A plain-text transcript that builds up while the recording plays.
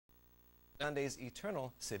Sunday's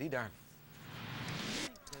eternal city derby.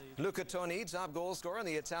 Luca Toni, top goal scorer in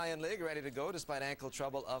the Italian league, ready to go despite ankle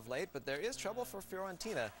trouble of late. But there is trouble for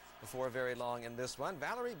Fiorentina before very long in this one.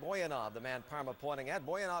 Valery Boyanov, the man Parma pointing at.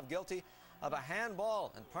 Boyanov guilty of a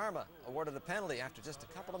handball, and Parma awarded a penalty after just a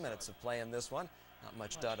couple of minutes of play in this one. Not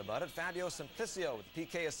much doubt about it. Fabio Simplicio with the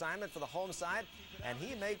PK assignment for the home side, and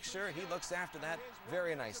he makes sure he looks after that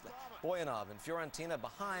very nicely. Boyanov and Fiorentina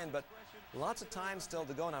behind, but lots of time still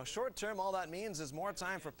to go. Now, short term, all that means is more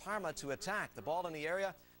time for Parma to attack. The ball in the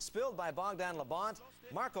area, spilled by Bogdan Labont.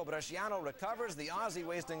 Marco Bresciano recovers. The Aussie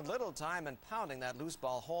wasting little time and pounding that loose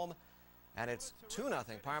ball home. And it's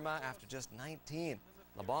 2-0 Parma after just 19.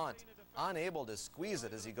 Labont unable to squeeze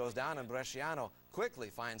it as he goes down, and Bresciano quickly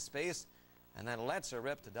finds space and then lets her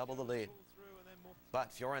rip to double the lead.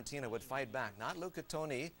 But Fiorentina would fight back. Not Luca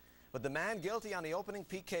Toni, but the man guilty on the opening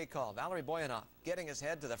PK call, Valery Boyanov, getting his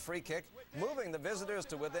head to the free kick, moving the visitors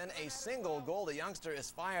to within a single goal. The youngster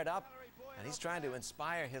is fired up, and he's trying to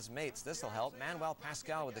inspire his mates. This will help. Manuel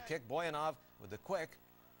Pascal with the kick, Boyanov with the quick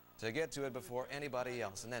to get to it before anybody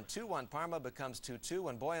else. And then 2-1 Parma becomes 2-2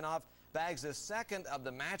 when Boyanov bags his second of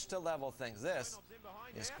the match to level things. This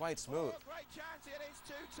is quite smooth.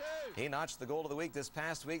 He notched the goal of the week this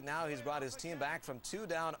past week. Now he's brought his team back from 2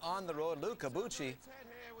 down on the road. Luca Bucci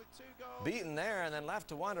beaten there and then left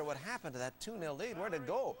to wonder what happened to that 2-0 lead. Where'd it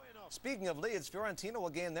go? Speaking of leads, Fiorentina will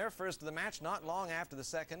gain their first of the match not long after the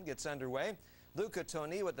second gets underway. Luca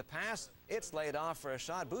Toni with the pass. It's laid off for a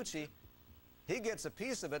shot. Bucci, he gets a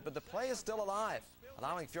piece of it, but the play is still alive,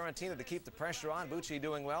 allowing Fiorentina to keep the pressure on. Bucci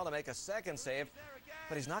doing well to make a second save,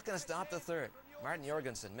 but he's not going to stop the third. Martin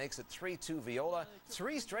Jorgensen makes it 3-2 Viola.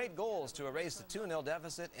 3 straight goals to erase the 2-0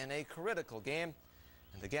 deficit in a critical game.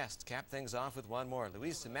 And the guests cap things off with one more.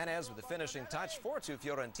 Luis Jimenez with the finishing touch, 4-2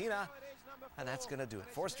 Fiorentina. And that's going to do it.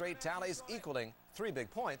 4 straight tallies equaling 3 big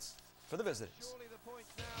points for the visitors.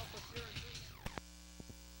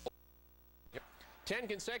 10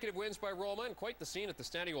 consecutive wins by Roma, and quite the scene at the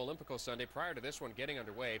Stadio Olimpico Sunday prior to this one getting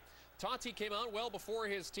underway. Totti came out well before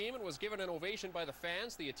his team and was given an ovation by the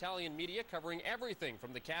fans. The Italian media covering everything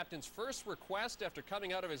from the captain's first request after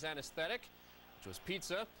coming out of his anesthetic, which was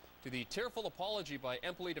pizza, to the tearful apology by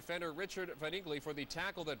Empoli defender Richard Vanigli for the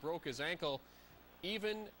tackle that broke his ankle.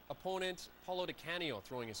 Even opponent Paolo Di Canio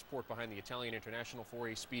throwing his support behind the Italian international for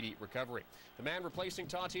a speedy recovery. The man replacing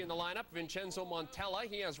Totti in the lineup, Vincenzo Montella.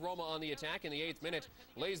 He has Roma on the attack in the 8th minute.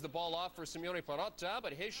 Lays the ball off for Simeone Perotta,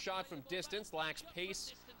 but his shot from distance lacks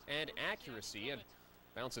pace and accuracy and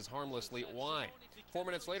bounces harmlessly wide. 4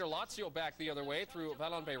 minutes later, Lazio back the other way through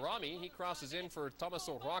Valon Beirami. He crosses in for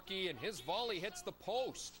Tommaso Rocchi, and his volley hits the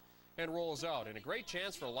post and rolls out. And a great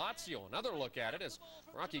chance for Lazio. Another look at it as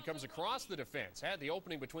Rocchi comes across the defense. Had the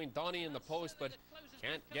opening between Donny and the post, but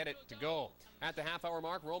can't get it to go. At the half-hour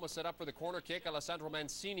mark, Roma set up for the corner kick. Alessandro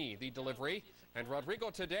Mancini, the delivery. And Rodrigo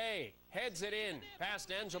Today heads it in past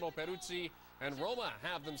Angelo Peruzzi. And Roma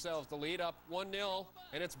have themselves the lead, up 1-0,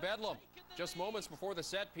 and it's bedlam. Just moments before the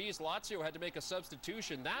set piece, Lazio had to make a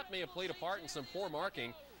substitution. That may have played a part in some poor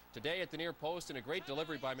marking. Today at the near post, and a great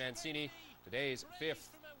delivery by Mancini. Today's 5th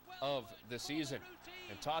of the season.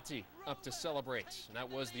 And Totti up to celebrate. And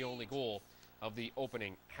that was the only goal of the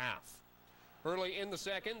opening half. Early in the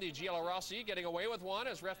second, the Giallorossi getting away with one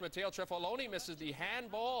as ref Matteo Trefaloni misses the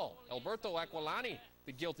handball. Alberto Aquilani,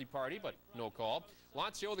 the guilty party, but no call.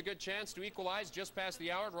 Lazio, the good chance to equalize just past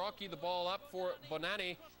the hour. Rocchi the ball up for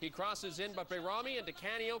Bonani. He crosses in, but Beirami and Di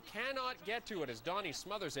Canio cannot get to it as Donny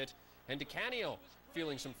smothers it. And Di Canio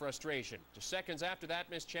feeling some frustration. Just seconds after that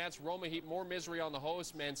missed chance, Roma heap more misery on the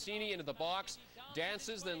host. Mancini into the box,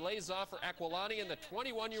 dances, then lays off for Aquilani, and the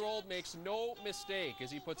 21-year-old makes no mistake as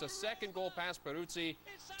he puts a second goal past Peruzzi.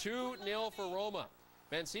 2-0 for Roma.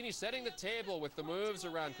 Mancini setting the table with the moves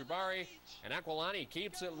around Kribari, and Aquilani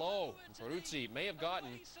keeps it low. And Peruzzi may have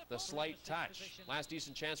gotten the slight touch. Last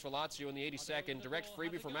decent chance for Lazio in the 82nd. Direct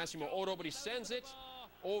freebie for Massimo Odo, but he sends it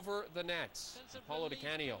over the net. Paolo Di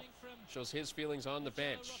Canio shows his feelings on the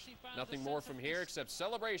bench. Nothing more from here except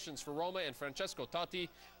celebrations for Roma and Francesco Totti,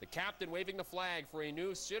 the captain waving the flag for a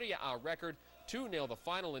new Serie A record. 2-0 the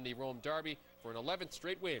final in the Rome derby for an 11th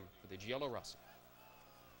straight win for the Giallorossi.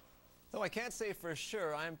 Though I can't say for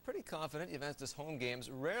sure, I'm pretty confident Juventus home games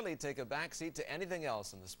rarely take a backseat to anything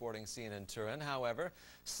else in the sporting scene in Turin. However,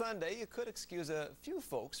 Sunday you could excuse a few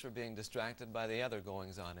folks for being distracted by the other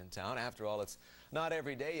goings-on in town. After all, it's not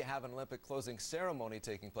every day you have an Olympic closing ceremony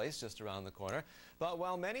taking place just around the corner. But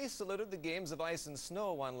while many saluted the games of ice and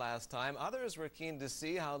snow one last time, others were keen to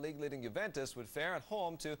see how league-leading Juventus would fare at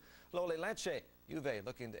home to Lole Lecce. Juve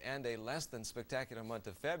looking to end a less than spectacular month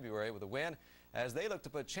of February with a win as they look to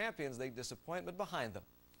put Champions League disappointment behind them.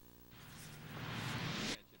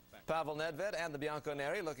 Pavel Nedved and the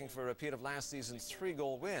Bianconeri looking for a repeat of last season's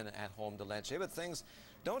 3-goal win at home to Lecce, but things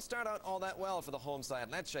don't start out all that well for the home side.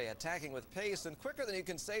 Lecce attacking with pace and quicker than you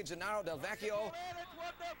can say. Gennaro Del Vecchio.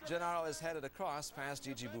 Gennaro is headed across past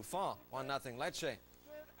Gigi Buffon. 1-0 Lecce.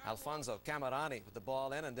 Alfonso Camerani with the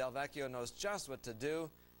ball in, and Del Vecchio knows just what to do.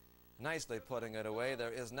 Nicely putting it away.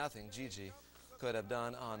 There is nothing Gigi could have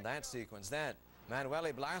done on that sequence. Then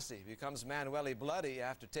Manueli Blasi becomes Manueli Bloody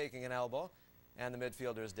after taking an elbow, and the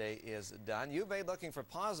midfielder's day is done. Juve looking for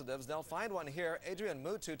positives. They'll find one here. Adrian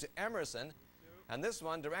Mutu to Emerson, and this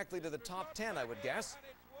one directly to the top 10, I would guess.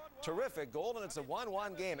 Terrific goal, and it's a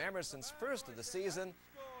 1-1 game. Emerson's first of the season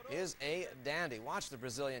is a dandy. Watch the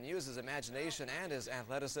Brazilian use his imagination and his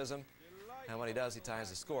athleticism, and when he does, he ties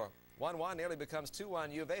the score. 1-1 nearly becomes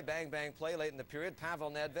 2-1 Juve. Bang-bang play late in the period. Pavel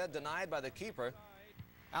Nedved denied by the keeper.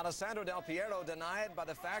 Alessandro Del Piero denied by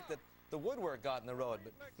the fact that the woodwork got in the road,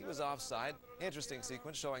 but he was offside. Interesting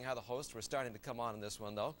sequence showing how the hosts were starting to come on in this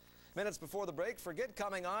one, though. Minutes before the break, forget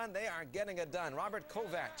coming on. They are getting it done. Robert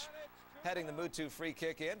Kovac heading the Mutu free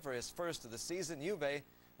kick in for his first of the season. Juve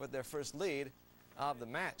with their first lead of the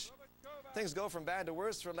match. Things go from bad to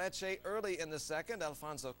worse for Lecce early in the second.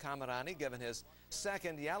 Alfonso Camerani given his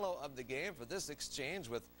second yellow of the game for this exchange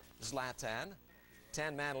with Zlatan.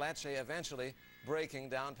 10-man Lecce eventually breaking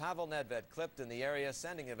down. Pavel Nedved clipped in the area,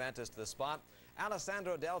 sending Juventus to the spot.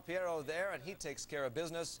 Alessandro Del Piero there, and he takes care of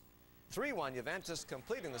business. 3-1 Juventus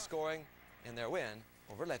completing the scoring in their win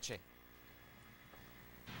over Lecce.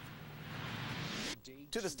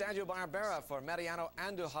 To the Stadio Barbera for Mariano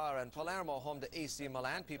Andujar and Palermo home to AC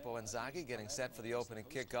Milan. Pippo Inzaghi getting set for the opening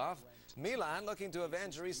kickoff. Milan looking to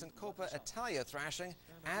avenge a recent Coppa Italia thrashing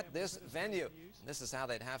at this venue. And this is how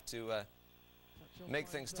they'd have to make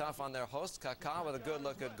things tough on their hosts. Kaká with a good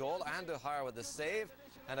look at goal. Andujar with the save.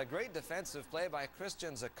 And a great defensive play by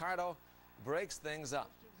Christian Zaccardo breaks things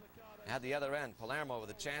up. At the other end, Palermo with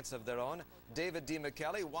a chance of their own. David Di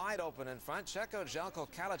Michele wide open in front. Check out Željko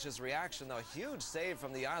Kalic's reaction, though. Huge save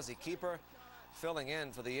from the Aussie keeper. Filling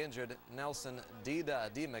in for the injured Nelson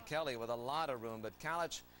Dida. Di Michele with a lot of room, but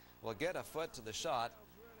Kalic will get a foot to the shot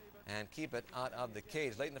and keep it out of the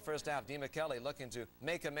cage. Late in the first half, Di Michele looking to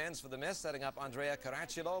make amends for the miss, setting up Andrea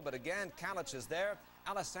Caracciolo, but again, Kalic is there.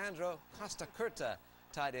 Alessandro Costacurta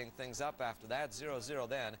tidying things up after that. 0-0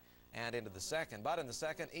 then, and into the second. But in the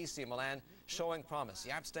second, AC Milan showing promise.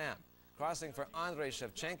 Yapstam crossing for Andrei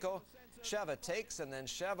Shevchenko. Sheva takes, and then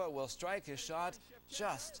Sheva will strike his shot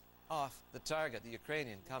just off the target. The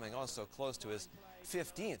Ukrainian coming also close to his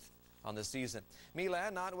 15th on the season.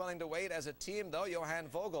 Milan not willing to wait as a team, though. Johan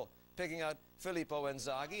Vogel picking out Filippo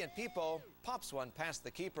Inzaghi, and Pippo pops one past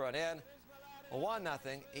the keeper and in.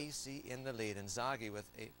 1-0 AC in the lead. Inzaghi with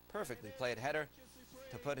a perfectly played header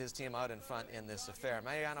to put his team out in front in this affair.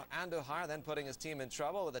 Mariano Andujar then putting his team in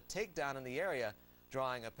trouble with a takedown in the area,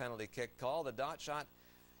 drawing a penalty kick call. The dot shot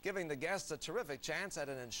giving the guests a terrific chance at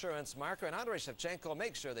an insurance marker, and Andrei Shevchenko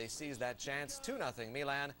makes sure they seize that chance. 2-0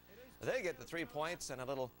 Milan. They get the 3 points and a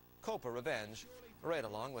little Copa revenge right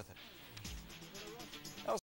along with it.